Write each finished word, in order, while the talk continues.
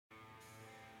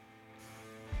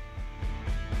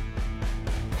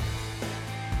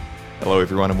Hello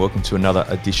everyone and welcome to another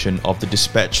edition of the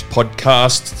Dispatch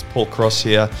podcast. It's Paul Cross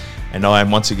here and I am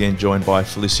once again joined by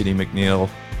Felicity McNeil,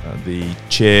 the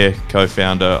chair,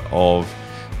 co-founder of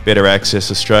Better Access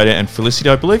Australia. And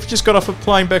Felicity, I believe you just got off a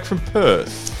plane back from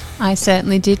Perth. I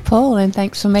certainly did, Paul, and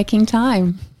thanks for making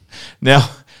time. Now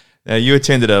you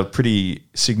attended a pretty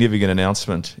significant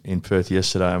announcement in Perth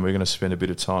yesterday and we're going to spend a bit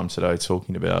of time today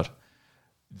talking about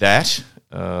that.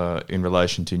 In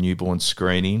relation to newborn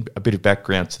screening, a bit of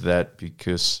background to that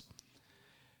because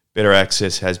Better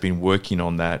Access has been working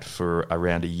on that for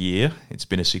around a year. It's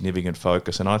been a significant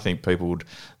focus and I think people would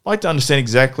like to understand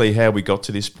exactly how we got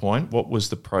to this point. What was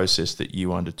the process that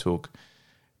you undertook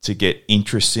to get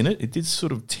interest in it? It did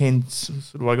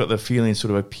I got the feeling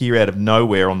sort of appear out of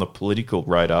nowhere on the political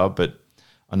radar, but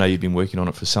I know you've been working on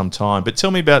it for some time. But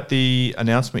tell me about the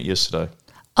announcement yesterday.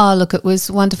 Oh, look, it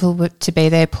was wonderful to be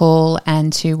there, Paul,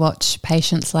 and to watch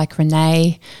patients like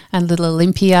Renee and little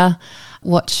Olympia,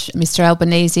 watch Mr.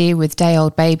 Albanese with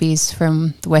day-old babies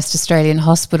from the West Australian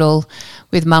Hospital,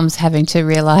 with mums having to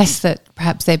realise that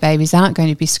perhaps their babies aren't going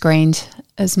to be screened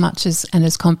as much as and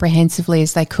as comprehensively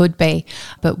as they could be,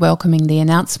 but welcoming the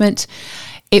announcement.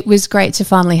 It was great to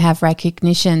finally have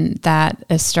recognition that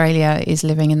Australia is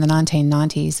living in the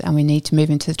 1990s and we need to move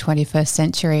into the 21st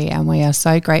century, and we are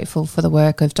so grateful for the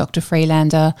work of Dr.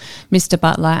 Freelander, Mr.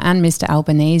 Butler and Mr.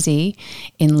 Albanese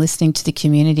in listening to the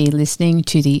community, listening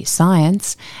to the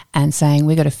science and saying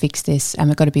we've got to fix this and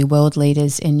we've got to be world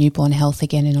leaders in newborn health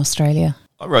again in Australia.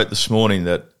 I wrote this morning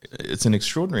that it's an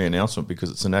extraordinary announcement because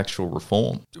it's an actual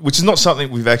reform, which is not something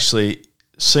we've actually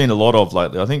seen a lot of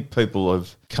lately. I think people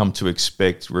have come to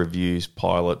expect reviews,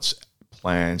 pilots,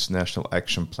 plans, national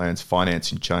action plans,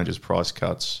 financing changes, price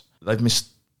cuts. They've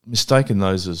mistaken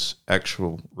those as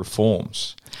actual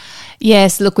reforms.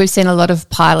 Yes, look, we've seen a lot of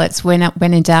pilots. When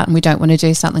in doubt and we don't want to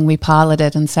do something, we pilot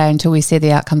it and say until we see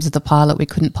the outcomes of the pilot, we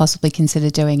couldn't possibly consider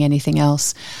doing anything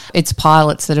else. It's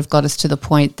pilots that have got us to the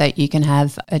point that you can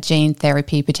have a gene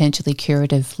therapy potentially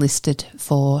curative listed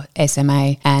for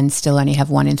SMA and still only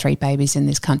have 1 in 3 babies in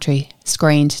this country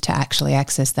screened to actually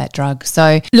access that drug.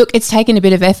 So look, it's taken a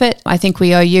bit of effort. I think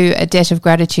we owe you a debt of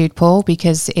gratitude, Paul,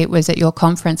 because it was at your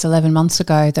conference 11 months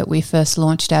ago that we first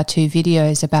launched our 2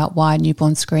 videos about why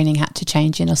newborn screening had to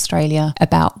change in Australia,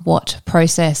 about what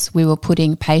process we were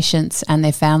putting patients and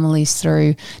their families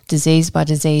through, disease by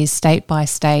disease, state by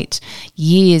state,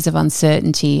 years of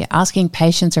uncertainty, asking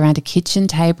patients around a kitchen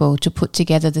table to put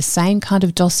together the same kind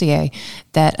of dossier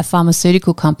that a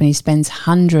pharmaceutical company spends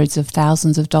hundreds of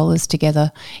thousands of dollars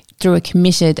together through a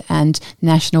committed and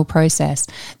national process.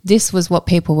 This was what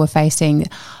people were facing.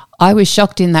 I was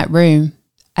shocked in that room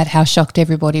at how shocked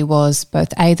everybody was,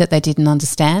 both A, that they didn't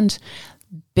understand,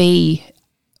 B,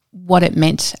 what it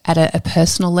meant at a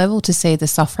personal level to see the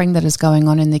suffering that is going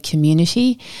on in the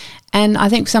community. And I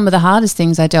think some of the hardest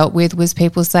things I dealt with was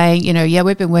people saying,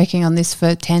 we've been working on this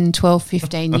for 10, 12,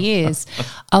 15 years.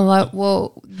 I'm like,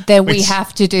 well, then we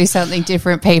have to do something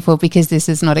different, people, because this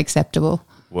is not acceptable.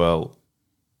 Well,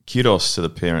 kudos to the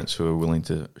parents who are willing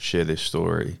to share their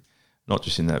story, not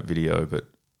just in that video, but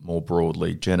more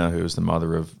broadly. Jenna, who is the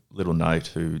mother of little Nate,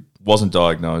 who wasn't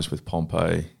diagnosed with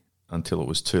Pompe until it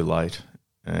was too late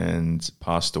and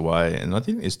passed away. And I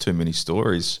think there's too many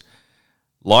stories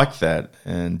like that.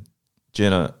 And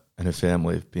Jenna and her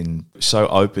family have been so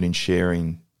open in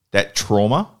sharing that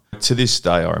trauma. To this day,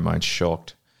 I remain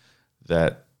shocked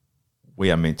that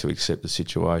we are meant to accept a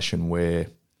situation where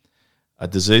a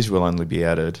disease will only be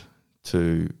added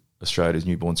to Australia's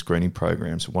newborn screening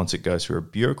programs once it goes through a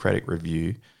bureaucratic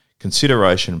review,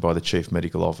 consideration by the Chief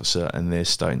Medical Officer and their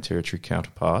state and territory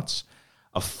counterparts,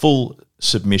 a full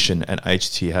submission and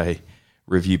HTA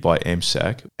review by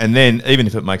MSAC, and then even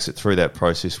if it makes it through that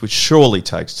process, which surely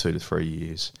takes 2 to 3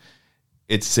 years,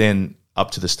 it's then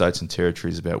up to the states and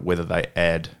territories about whether they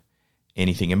add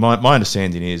anything. And my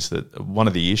understanding is that one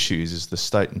of the issues is the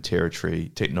state and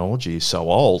territory technology is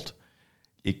so old,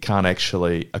 it can't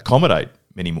actually accommodate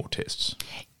many more tests.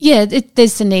 Yeah,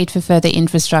 there's the need for further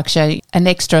infrastructure, an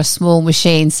extra small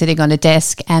machine sitting on a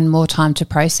desk and more time to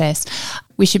process.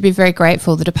 We should be very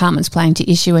grateful the department's planning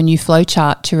to issue a new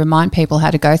flowchart to remind people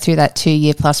how to go through that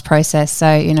 2-year plus process.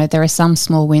 So, there are some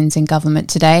small wins in government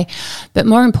today. But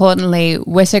more importantly,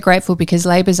 we're so grateful because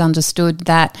Labor's understood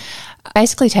that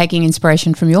basically taking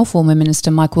inspiration from your former minister,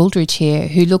 Mike Wooldridge here,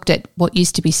 who looked at what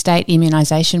used to be state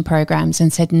immunisation programs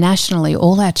and said nationally,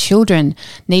 all our children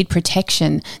need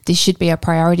protection. This should be a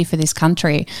priority for this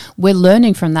country. We're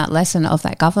learning from that lesson of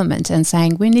that government and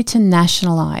saying we need to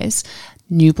nationalise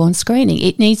newborn screening.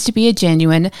 It needs to be a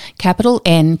genuine capital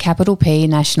N, capital P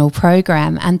national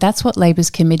program, and that's what Labor's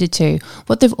committed to.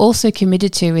 What they've also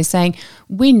committed to is saying,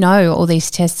 we know all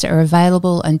these tests are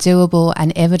available and doable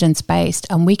and evidence-based,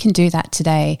 and we can do that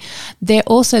today. They're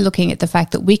also looking at the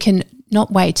fact that we can not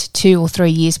wait 2 or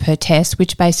 3 years per test,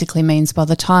 which basically means by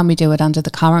the time we do it under the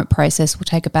current process, will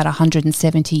take about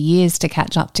 170 years to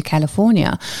catch up to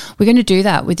California. We're going to do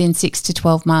that within 6 to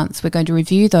 12 months. We're going to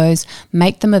review those,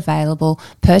 make them available,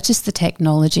 purchase the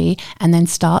technology, and then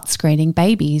start screening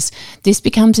babies. This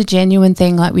becomes a genuine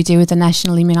thing like we do with the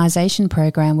National Immunisation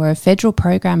Program, where a federal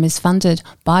program is funded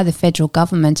by the federal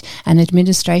government and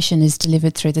administration is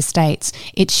delivered through the states.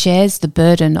 It shares the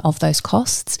burden of those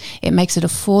costs. It makes it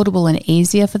affordable and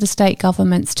easier for the state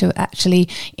governments to actually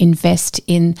invest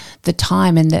in the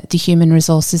time and the human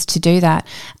resources to do that.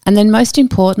 And then most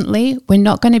importantly, we're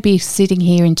not going to be sitting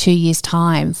here in 2 years'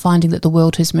 time finding that the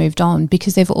world has moved on,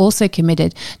 because they've also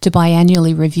committed to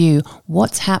biannually review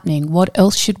what's happening, what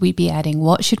else should we be adding,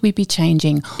 what should we be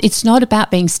changing. It's not about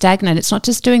being stagnant. It's not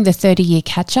just doing the 30-year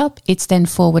catch-up. It's then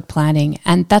forward planning.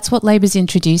 And that's what Labor's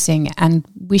introducing, and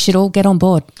we should all get on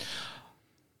board.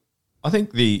 I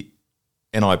think the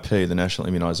NIP, the National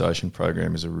Immunisation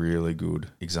Program, is a really good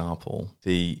example.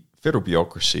 The federal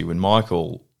bureaucracy, when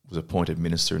Michael was appointed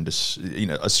minister, and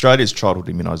Australia's childhood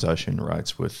immunisation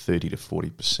rates were 30 to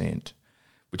 40%,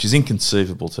 which is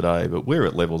inconceivable today, but we're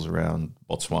at levels around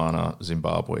Botswana,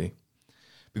 Zimbabwe,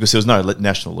 because there was no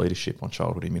national leadership on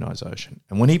childhood immunisation.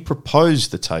 And when he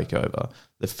proposed the takeover,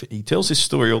 he tells this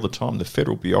story all the time, the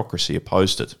federal bureaucracy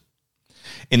opposed it.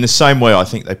 In the same way, I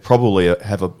think they probably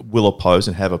will oppose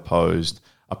and have opposed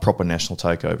a proper national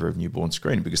takeover of newborn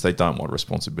screening, because they don't want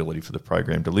responsibility for the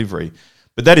program delivery.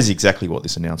 But that is exactly what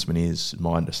this announcement is.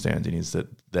 My understanding is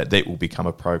that will become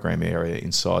a program area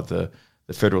inside the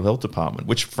Federal Health Department,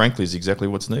 which frankly is exactly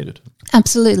what's needed.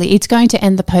 Absolutely. It's going to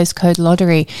end the postcode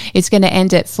lottery. It's going to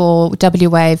end it for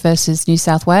WA versus New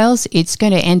South Wales. It's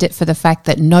going to end it for the fact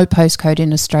that no postcode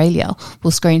in Australia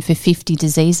will screen for 50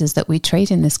 diseases that we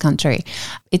treat in this country.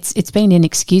 It's been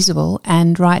inexcusable,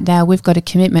 and right now we've got a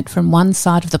commitment from one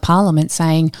side of the parliament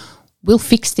saying, we'll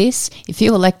fix this. If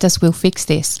you elect us, we'll fix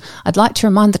this. I'd like to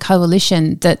remind the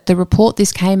coalition that the report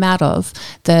this came out of,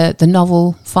 the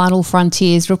novel Final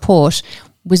Frontiers report,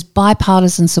 was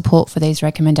bipartisan support for these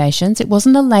recommendations. It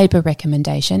wasn't a Labor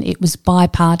recommendation, it was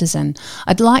bipartisan.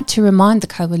 I'd like to remind the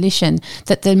coalition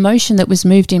that the motion that was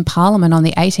moved in Parliament on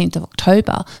the 18th of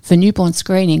October for newborn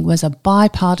screening was a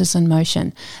bipartisan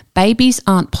motion. Babies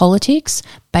aren't politics,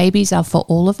 babies are for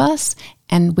all of us,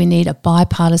 and we need a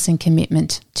bipartisan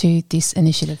commitment to this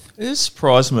initiative. It has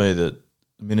surprised me that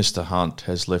Minister Hunt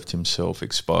has left himself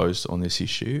exposed on this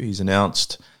issue. He's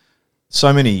announced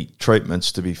so many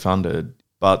treatments to be funded,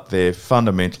 but they're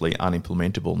fundamentally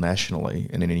unimplementable nationally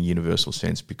and in a universal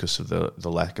sense because of the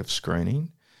lack of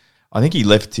screening. I think he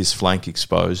left his flank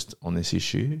exposed on this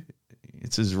issue.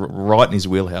 It's right in his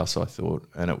wheelhouse, I thought,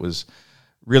 and it was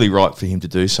really right for him to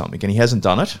do something, and he hasn't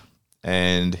done it.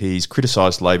 And he's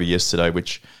criticised Labor yesterday,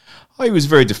 which he was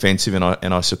very defensive, and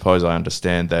I suppose I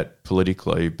understand that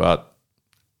politically,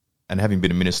 and having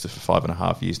been a minister for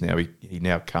 5.5 years now, he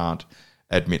now can't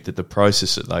admit that the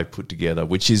process that they put together,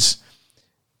 which is,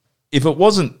 if it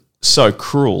wasn't so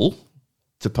cruel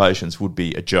to patients, would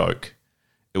be a joke.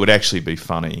 It would actually be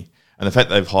funny. And the fact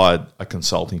they've hired a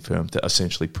consulting firm to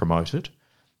essentially promote it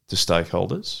to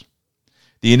stakeholders.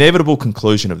 The inevitable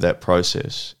conclusion of that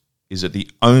process is that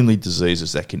the only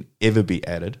diseases that can ever be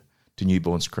added to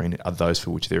newborn screening are those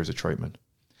for which there is a treatment.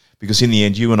 Because in the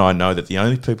end, you and I know that the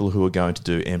only people who are going to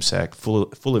do MSAC,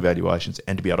 full evaluations,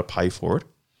 and to be able to pay for it,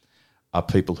 are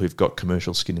people who've got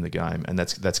commercial skin in the game, and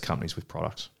that's companies with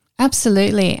products.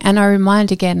 Absolutely. And I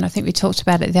remind again, I think we talked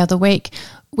about it the other week,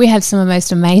 we have some of the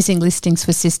most amazing listings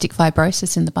for cystic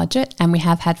fibrosis in the budget, and we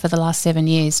have had for the last 7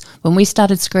 years. When we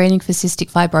started screening for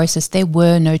cystic fibrosis, there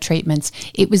were no treatments.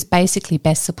 It was basically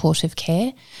best supportive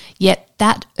care. Yet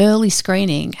that early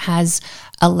screening has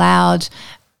allowed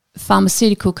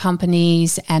pharmaceutical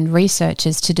companies and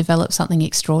researchers to develop something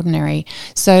extraordinary.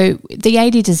 So the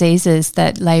 80 diseases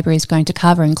that Labor is going to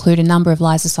cover include a number of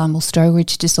lysosomal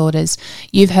storage disorders.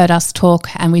 You've heard us talk,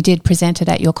 and we did present it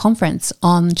at your conference,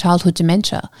 on childhood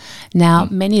dementia. Now,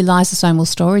 many lysosomal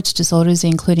storage disorders,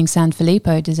 including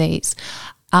Sanfilippo disease,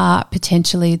 are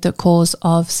potentially the cause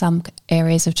of some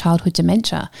areas of childhood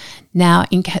dementia. Now,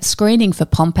 in screening for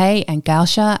Pompe and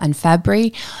Gaucher and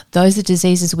Fabry, those are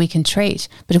diseases we can treat.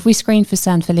 But if we screen for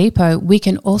Sanfilippo, we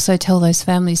can also tell those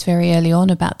families very early on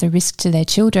about the risk to their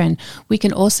children. We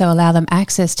can also allow them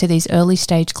access to these early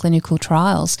stage clinical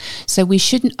trials. So we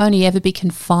shouldn't only ever be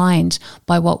confined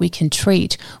by what we can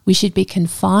treat. We should be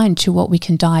confined to what we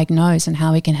can diagnose and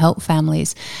how we can help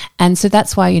families. And so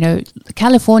that's why,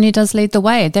 California does lead the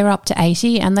way. They're up to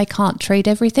 80 and they can't treat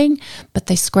everything, but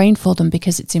they screen for them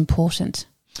because it's important.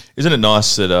 Isn't it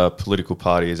nice that a political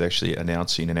party is actually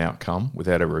announcing an outcome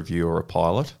without a review or a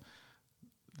pilot?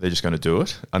 They're just going to do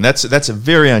it. And that's a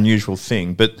very unusual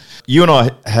thing. But you and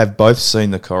I have both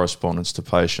seen the correspondence to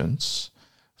patients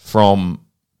from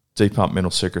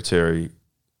Departmental Secretary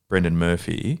Brendan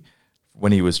Murphy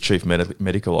when he was Chief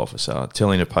Medical Officer,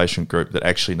 telling a patient group that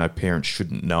actually no parents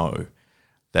shouldn't know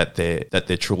that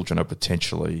their children are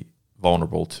potentially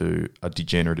vulnerable to a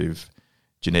degenerative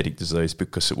genetic disease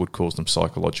because it would cause them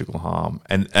psychological harm.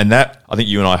 And that, I think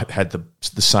you and I had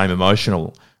the same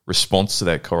emotional response to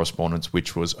that correspondence,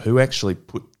 which was who actually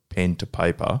put pen to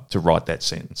paper to write that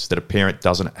sentence, that a parent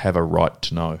doesn't have a right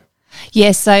to know.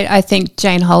 Yes, so I think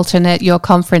Jane Holton at your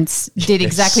conference did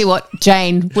exactly what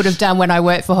Jane would have done when I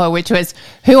worked for her, which was,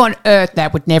 who on earth,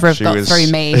 that would never have got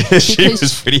through me. She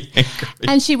was pretty angry.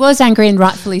 And she was angry, and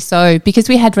rightfully so, because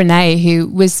we had Renee, who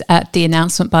was at the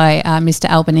announcement by Mr.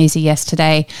 Albanese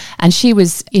yesterday, and she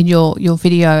was in your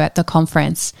video at the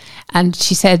conference, and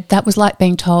she said that was like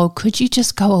being told, could you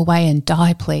just go away and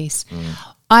die, please?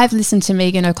 I've listened to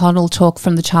Megan O'Connell talk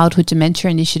from the Childhood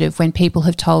Dementia Initiative when people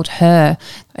have told her,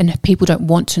 and people don't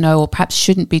want to know or perhaps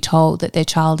shouldn't be told, that their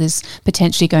child is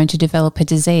potentially going to develop a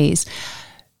disease.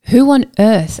 Who on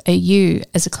earth are you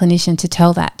as a clinician to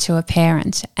tell that to a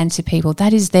parent and to people?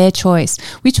 That is their choice.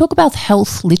 We talk about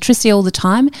health literacy all the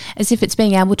time as if it's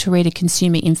being able to read a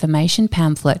consumer information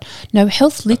pamphlet. No,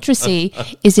 health literacy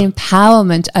is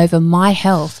empowerment over my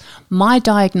health, my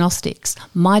diagnostics,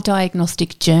 my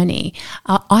diagnostic journey.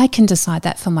 I can decide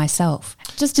that for myself,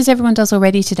 just as everyone does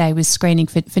already today with screening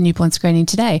for newborn screening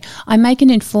today. I make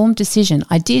an informed decision.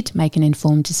 I did make an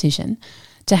informed decision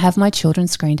to have my children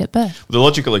screened at birth. The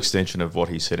logical extension of what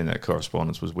he said in that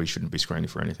correspondence was we shouldn't be screening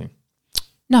for anything.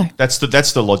 No. That's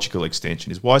the logical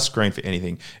extension, is why screen for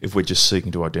anything if we're just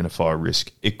seeking to identify a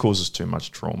risk? It causes too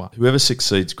much trauma. Whoever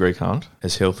succeeds Greg Hunt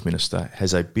as health minister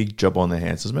has a big job on their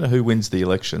hands. Doesn't matter who wins the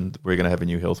election, we're going to have a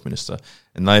new health minister.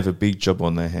 And they have a big job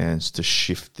on their hands to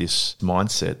shift this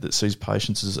mindset that sees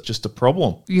patients as just a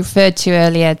problem. You referred to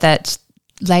earlier that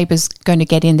Labor's going to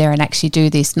get in there and actually do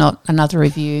this, not another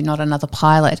review, not another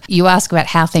pilot. You ask about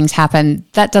how things happen.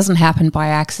 That doesn't happen by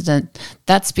accident.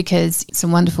 That's because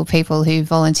some wonderful people who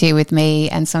volunteer with me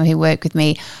and some who work with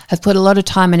me have put a lot of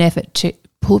time and effort to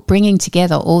bringing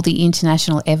together all the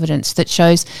international evidence that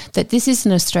shows that this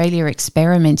isn't Australia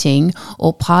experimenting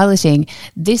or piloting.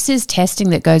 This is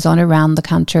testing that goes on around the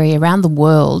country, around the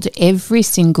world, every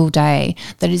single day,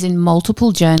 that is in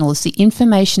multiple journals. The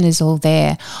information is all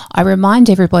there. I remind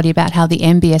everybody about how the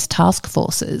MBS task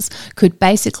forces could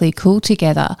basically pull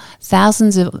together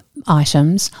thousands of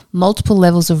items, multiple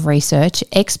levels of research,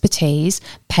 expertise,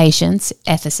 patients,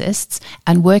 ethicists,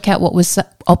 and work out what was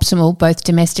optimal both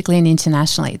domestically and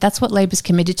internationally. That's what Labor's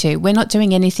committed to. We're not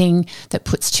doing anything that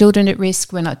puts children at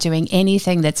risk. We're not doing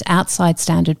anything that's outside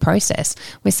standard process.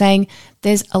 We're saying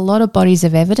there's a lot of bodies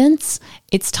of evidence.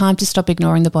 It's time to stop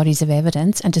ignoring the bodies of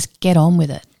evidence and just get on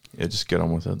with it. Yeah, just get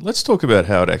on with it. Let's talk about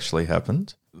how it actually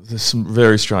happened. There's some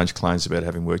very strange claims about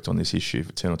having worked on this issue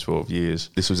for 10 or 12 years.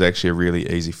 This was actually a really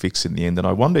easy fix in the end. And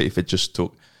I wonder if it just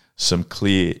took some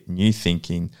clear new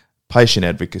thinking, patient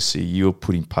advocacy. You were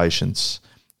putting patients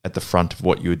at the front of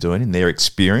what you were doing in their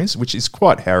experience, which is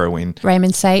quite harrowing.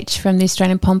 Raymond Sage from the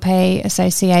Australian Pompe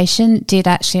Association did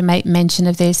actually make mention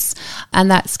of this,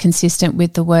 and that's consistent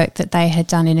with the work that they had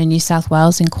done in a New South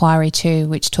Wales inquiry too,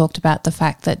 which talked about the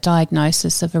fact that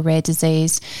diagnosis of a rare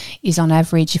disease is on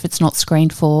average, if it's not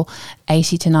screened for,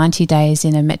 80 to 90 days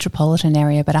in a metropolitan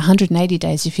area, but 180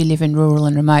 days if you live in rural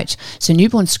and remote. So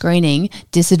newborn screening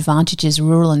disadvantages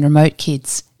rural and remote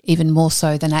kids even more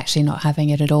so than actually not having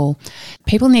it at all.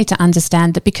 People need to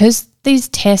understand that because these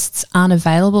tests aren't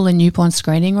available in newborn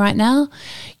screening right now,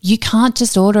 you can't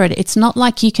just order it. It's not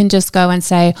like you can just go and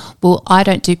say, well, I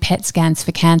don't do PET scans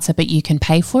for cancer, but you can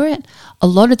pay for it. A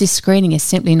lot of this screening is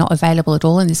simply not available at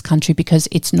all in this country because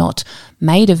it's not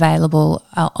made available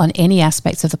on any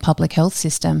aspects of the public health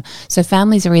system. So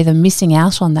families are either missing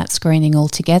out on that screening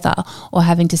altogether or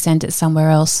having to send it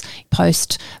somewhere else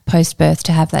post-birth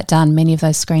to have that done. Many of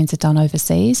those screens are done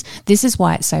overseas. This is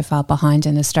why it's so far behind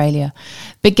in Australia.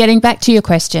 But getting back back to your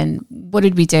question, what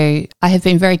did we do? I have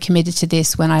been very committed to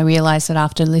this when I realised that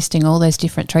after listing all those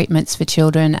different treatments for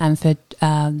children and for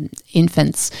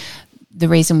infants, the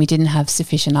reason we didn't have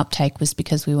sufficient uptake was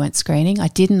because we weren't screening. I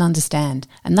didn't understand,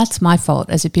 and that's my fault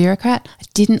as a bureaucrat. I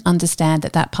didn't understand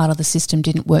that part of the system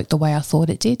didn't work the way I thought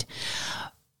it did.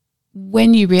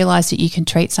 When you realise that you can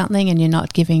treat something and you're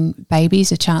not giving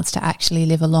babies a chance to actually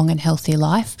live a long and healthy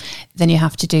life, then you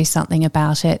have to do something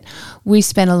about it. We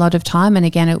spent a lot of time, and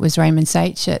again, it was Raymond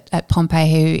Sach at Pompey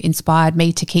who inspired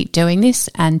me to keep doing this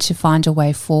and to find a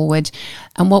way forward.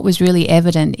 And what was really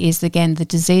evident is, again, the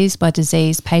disease by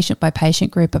disease, patient by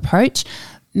patient group approach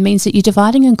means that you're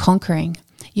dividing and conquering.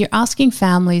 You're asking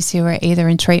families who are either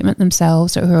in treatment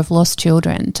themselves or who have lost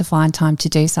children to find time to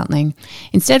do something.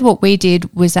 Instead, what we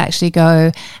did was actually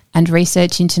go and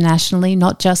research internationally,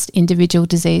 not just individual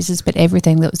diseases, but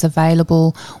everything that was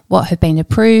available, what had been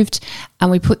approved,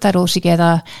 and we put that all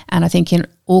together. And I think in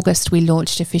August, we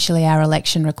launched officially our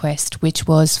election request, which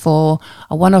was for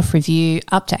a one-off review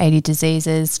up to 80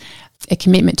 diseases, a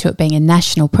commitment to it being a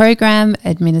national program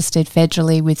administered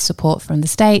federally with support from the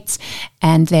states,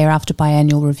 and thereafter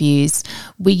biannual reviews.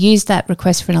 We used that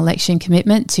request for an election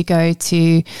commitment to go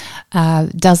to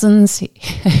dozens,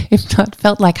 if not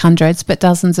felt like hundreds, but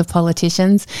dozens of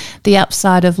politicians. The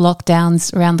upside of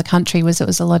lockdowns around the country was it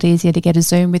was a lot easier to get a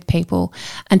Zoom with people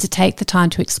and to take the time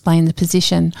to explain the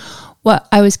position. What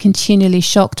I was continually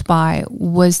shocked by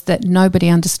was that nobody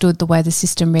understood the way the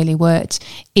system really worked,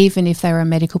 even if they were a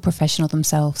medical professional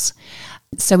themselves.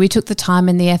 So we took the time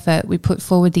and the effort, we put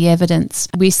forward the evidence.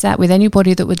 We sat with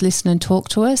anybody that would listen and talk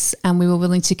to us, and we were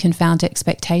willing to confound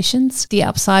expectations. The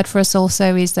upside for us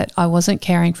also is that I wasn't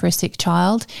caring for a sick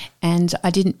child and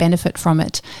I didn't benefit from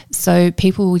it. So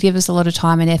people will give us a lot of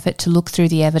time and effort to look through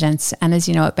the evidence. And as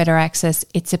you know, at Better Access,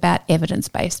 it's about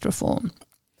evidence-based reform.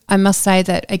 I must say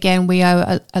that, again, we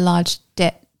owe a large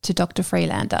debt to Dr.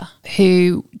 Freelander,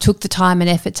 who took the time and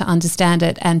effort to understand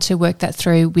it and to work that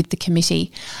through with the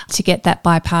committee to get that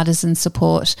bipartisan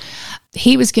support.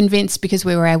 He was convinced because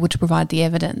we were able to provide the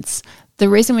evidence. The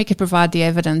reason we could provide the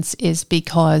evidence is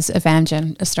because of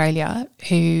Amgen Australia,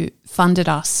 who funded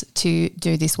us to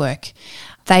do this work.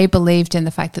 They believed in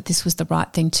the fact that this was the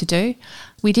right thing to do.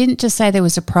 We didn't just say there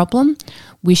was a problem,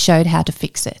 we showed how to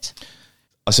fix it.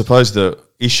 I suppose the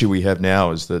issue we have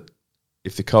now is that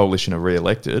if the coalition are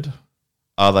re-elected,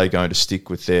 are they going to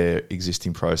stick with their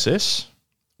existing process,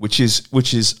 which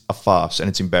is a farce and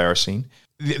it's embarrassing.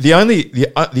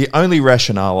 The only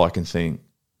rationale I can think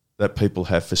that people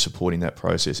have for supporting that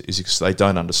process is because they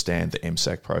don't understand the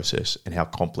MSAC process and how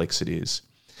complex it is,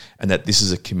 and that this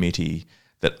is a committee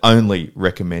that only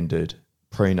recommended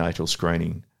prenatal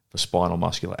screening for spinal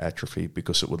muscular atrophy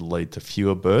because it would lead to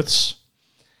fewer births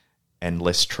and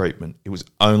less treatment. It was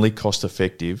only cost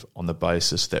effective on the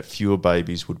basis that fewer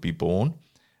babies would be born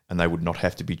and they would not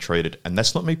have to be treated. And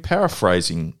that's not me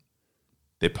paraphrasing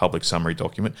their public summary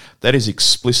document. That is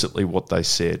explicitly what they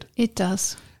said. It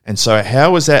does. And so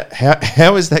how is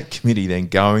that committee then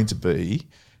going to be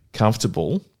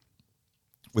comfortable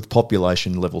with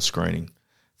population level screening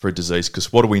for a disease?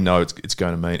 Because what do we know it's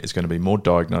going to mean? It's going to be more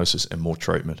diagnosis and more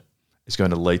treatment. It's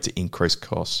going to lead to increased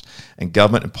costs. And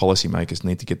government and policymakers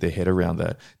need to get their head around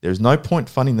that. There's no point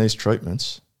funding these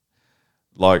treatments,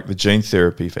 like the gene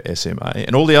therapy for SMA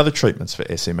and all the other treatments for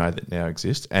SMA that now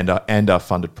exist and are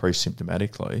funded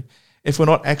pre-symptomatically, if we're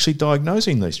not actually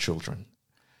diagnosing these children.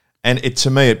 And to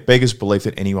me, it beggars belief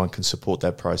that anyone can support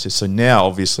that process. So now,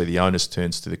 obviously, the onus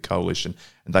turns to the coalition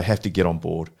and they have to get on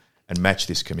board and match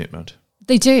this commitment.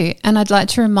 They do. And I'd like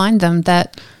to remind them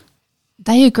that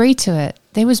they agreed to it.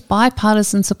 There was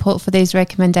bipartisan support for these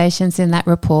recommendations in that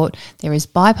report. There is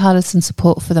bipartisan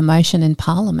support for the motion in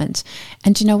Parliament.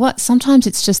 And you know what? Sometimes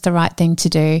it's just the right thing to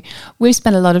do. We've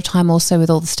spent a lot of time also with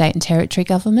all the state and territory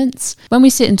governments. When we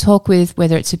sit and talk with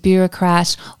whether it's a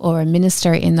bureaucrat or a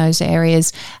minister in those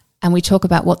areas, and we talk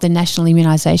about what the National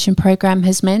Immunisation Program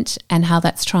has meant and how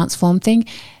that's transformed things,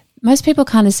 most people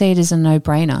kind of see it as a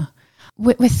no-brainer.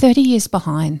 We're 30 years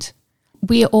behind.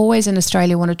 We always in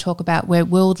Australia want to talk about we're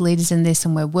world leaders in this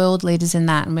and we're world leaders in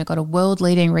that and we've got a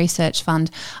world-leading research fund.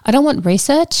 I don't want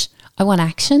research. I want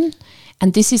action.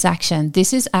 And this is action.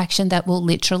 This is action that will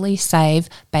literally save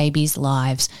babies'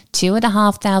 lives.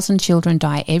 2,500 children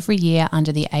die every year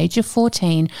under the age of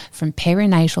 14 from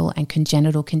perinatal and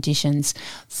congenital conditions.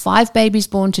 5 babies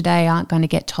born today aren't going to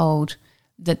get told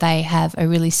that they have a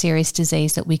really serious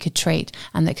disease that we could treat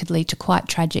and that could lead to quite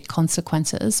tragic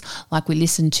consequences, like we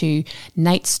listened to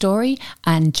Nate's story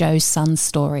and Joe's son's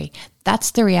story.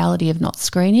 That's the reality of not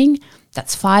screening.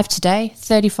 That's 5 today,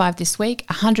 35 this week,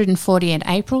 140 in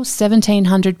April,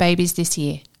 1,700 babies this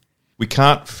year. We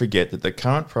can't forget that the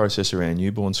current process around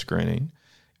newborn screening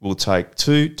will take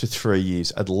 2 to 3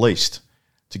 years at least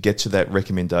to get to that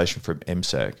recommendation from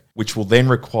MSAG, which will then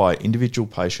require individual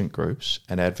patient groups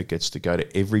and advocates to go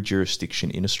to every jurisdiction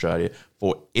in Australia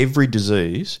for every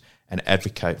disease and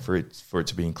advocate for it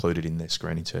to be included in their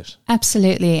screening test.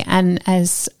 Absolutely. And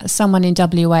as someone in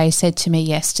WA said to me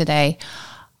yesterday,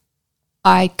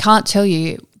 I can't tell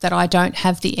you that I don't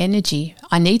have the energy.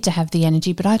 I need to have the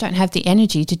energy, but I don't have the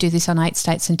energy to do this on 8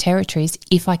 states and territories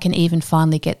if I can even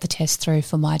finally get the test through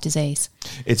for my disease.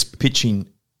 It's pitching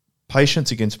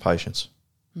patients against patients.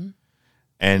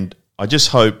 And I just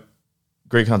hope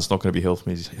Greg Hunt's not going to be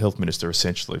health minister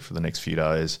essentially for the next few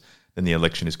days. Then the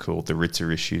election is called, the writs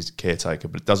are issued, caretaker,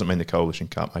 but it doesn't mean the coalition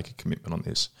can't make a commitment on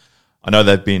this. I know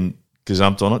they've been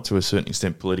gazumped on it to a certain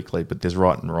extent politically, but there's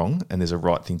right and wrong, and there's a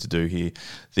right thing to do here.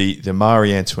 The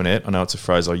Marie Antoinette, I know it's a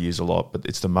phrase I use a lot, but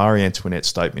it's the Marie Antoinette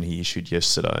statement he issued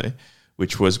yesterday,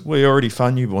 which was, we already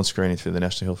fund newborn screening through the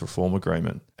National Health Reform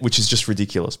Agreement, which is just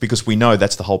ridiculous because we know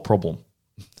that's the whole problem.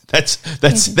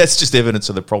 That's just evidence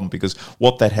of the problem, because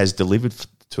what that has delivered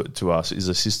to us is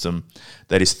a system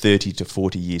that is 30 to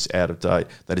 40 years out of date,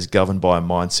 that is governed by a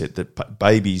mindset that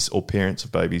babies or parents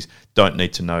of babies don't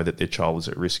need to know that their child is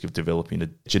at risk of developing a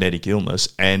genetic illness.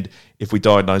 And if we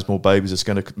diagnose more babies, it's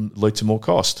going to lead to more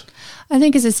cost. I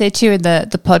think, as I said to you in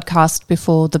the podcast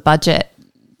before the budget,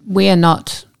 we are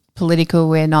not political,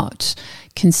 we're not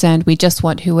concerned. We just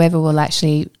want whoever will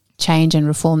actually change and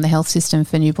reform the health system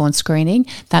for newborn screening.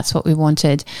 That's what we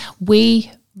wanted.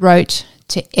 We wrote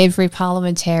to every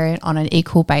parliamentarian on an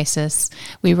equal basis.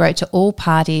 We wrote to all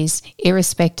parties,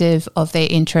 irrespective of their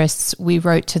interests. We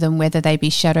wrote to them whether they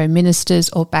be shadow ministers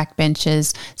or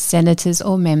backbenchers, senators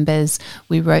or members.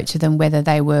 We wrote to them whether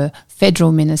they were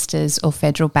federal ministers or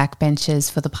federal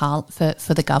backbenchers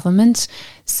for the government.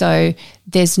 So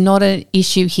there's not an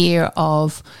issue here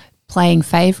of playing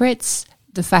favourites.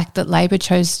 The fact that Labor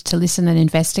chose to listen and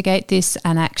investigate this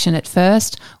and action it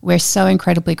first, we're so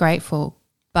incredibly grateful.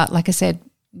 But like I said,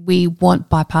 we want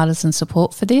bipartisan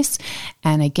support for this.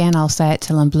 And again, I'll say it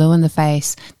till I'm blue in the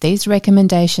face. These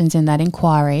recommendations in that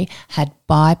inquiry had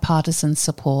bipartisan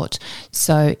support.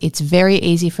 So it's very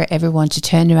easy for everyone to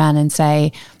turn around and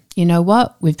say, you know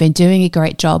what, we've been doing a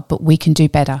great job, but we can do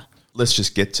better. Let's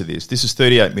just get to this. This is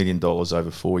 $38 million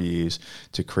over 4 years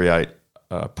to create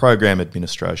program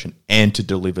administration and to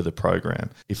deliver the program.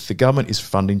 If the government is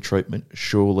funding treatment,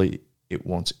 surely it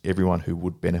wants everyone who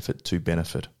would benefit to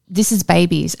benefit. This is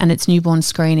babies and it's newborn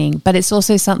screening, but it's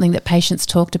also something that patients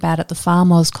talked about at the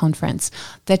PharmOz conference.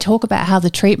 They talk about how the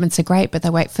treatments are great, but they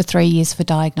wait for 3 years for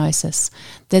diagnosis.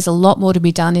 There's a lot more to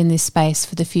be done in this space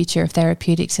for the future of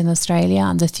therapeutics in Australia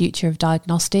and the future of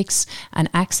diagnostics and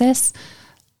access.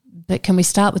 But can we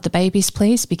start with the babies,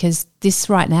 please? Because this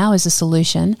right now is a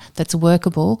solution that's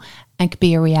workable and could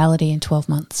be a reality in 12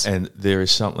 months. And there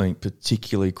is something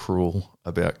particularly cruel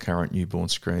about current newborn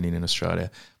screening in Australia,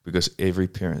 because every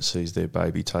parent sees their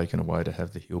baby taken away to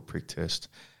have the heel prick test.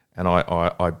 And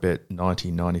I bet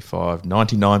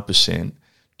 99%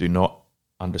 do not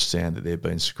understand that they're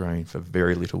being screened for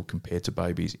very little compared to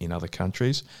babies in other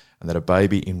countries, and that a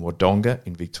baby in Wodonga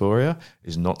in Victoria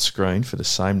is not screened for the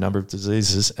same number of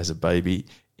diseases as a baby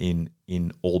in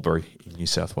Albury in New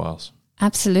South Wales.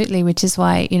 Absolutely, which is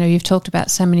why, you've talked about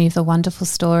so many of the wonderful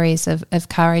stories of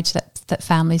courage that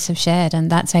families have shared. And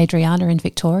that's Adriana in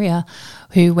Victoria,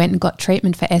 who went and got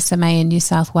treatment for SMA in New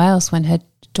South Wales when her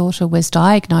daughter was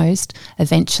diagnosed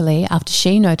eventually after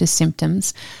she noticed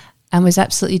symptoms, and was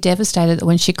absolutely devastated that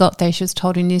when she got there, she was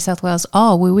told in New South Wales,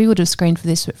 we would have screened for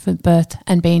this for birth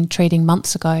and been treating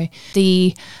months ago.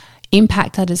 The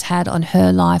impact that has had on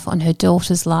her life, on her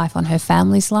daughter's life, on her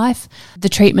family's life. The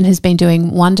treatment has been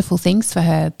doing wonderful things for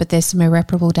her, but there's some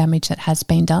irreparable damage that has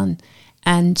been done.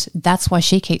 And that's why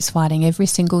she keeps fighting every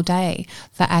single day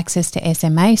for access to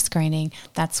SMA screening.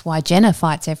 That's why Jenna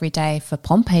fights every day for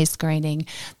Pompe screening.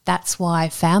 That's why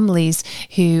families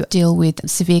who deal with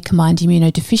severe combined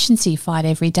immunodeficiency fight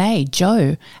every day.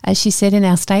 Jo, as she said in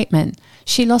our statement,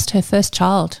 she lost her first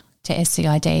child to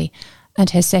SCID, and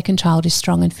her second child is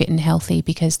strong and fit and healthy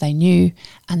because they knew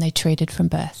and they treated from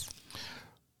birth.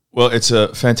 Well, it's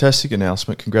a fantastic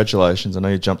announcement. Congratulations. I know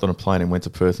you jumped on a plane and went to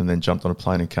Perth and then jumped on a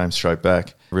plane and came straight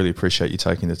back. Really appreciate you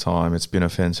taking the time. It's been a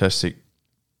fantastic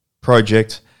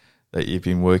project that you've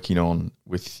been working on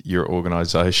with your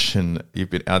organisation. You've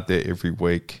been out there every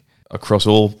week across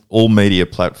all media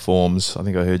platforms. I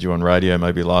think I heard you on radio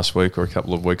maybe last week or a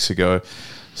couple of weeks ago.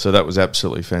 So that was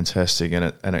absolutely fantastic, and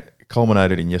it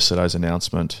culminated in yesterday's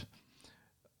announcement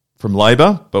from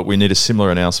Labor, but we need a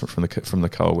similar announcement from the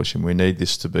coalition. We need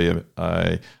this to be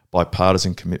a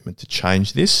bipartisan commitment to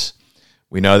change this.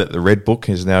 We know that the Red Book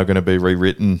is now going to be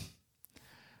rewritten.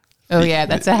 Oh, yeah,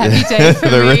 that's a happy day for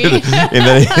me. in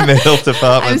the health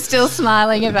department. I'm still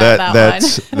smiling about that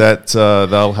one.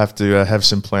 They'll have to have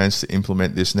some plans to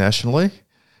implement this nationally.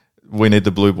 We need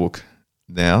the Blue Book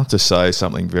now to say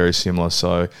something very similar.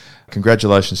 So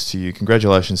congratulations to you.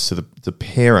 Congratulations to the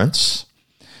parents.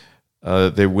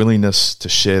 Their willingness to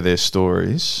share their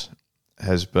stories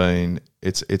has been,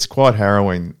 it's quite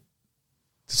harrowing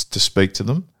to speak to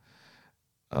them.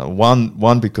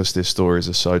 One, because their stories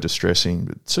are so distressing,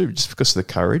 but two, just because of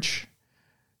the courage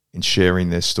in sharing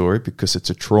their story, because it's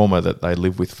a trauma that they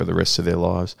live with for the rest of their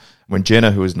lives. When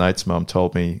Jenna, who is Nate's mum,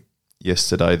 told me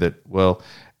yesterday that, well,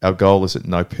 our goal is that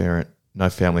no parent, no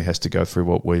family has to go through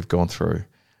what we've gone through.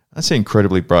 That's an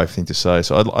incredibly brave thing to say.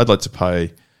 So I'd like to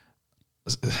pay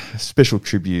a special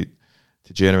tribute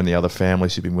to Jenna and the other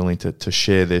families who've been willing to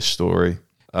share their story.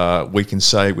 We can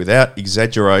say without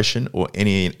exaggeration or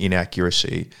any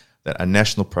inaccuracy that a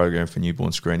national program for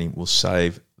newborn screening will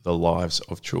save the lives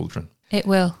of children. It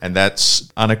will. And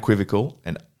that's unequivocal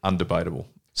and undebatable.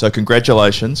 So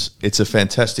congratulations. It's a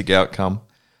fantastic outcome.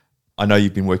 I know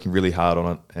you've been working really hard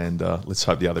on it, and let's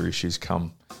hope the other issues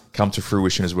come to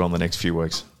fruition as well in the next few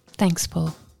weeks. Thanks,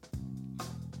 Paul.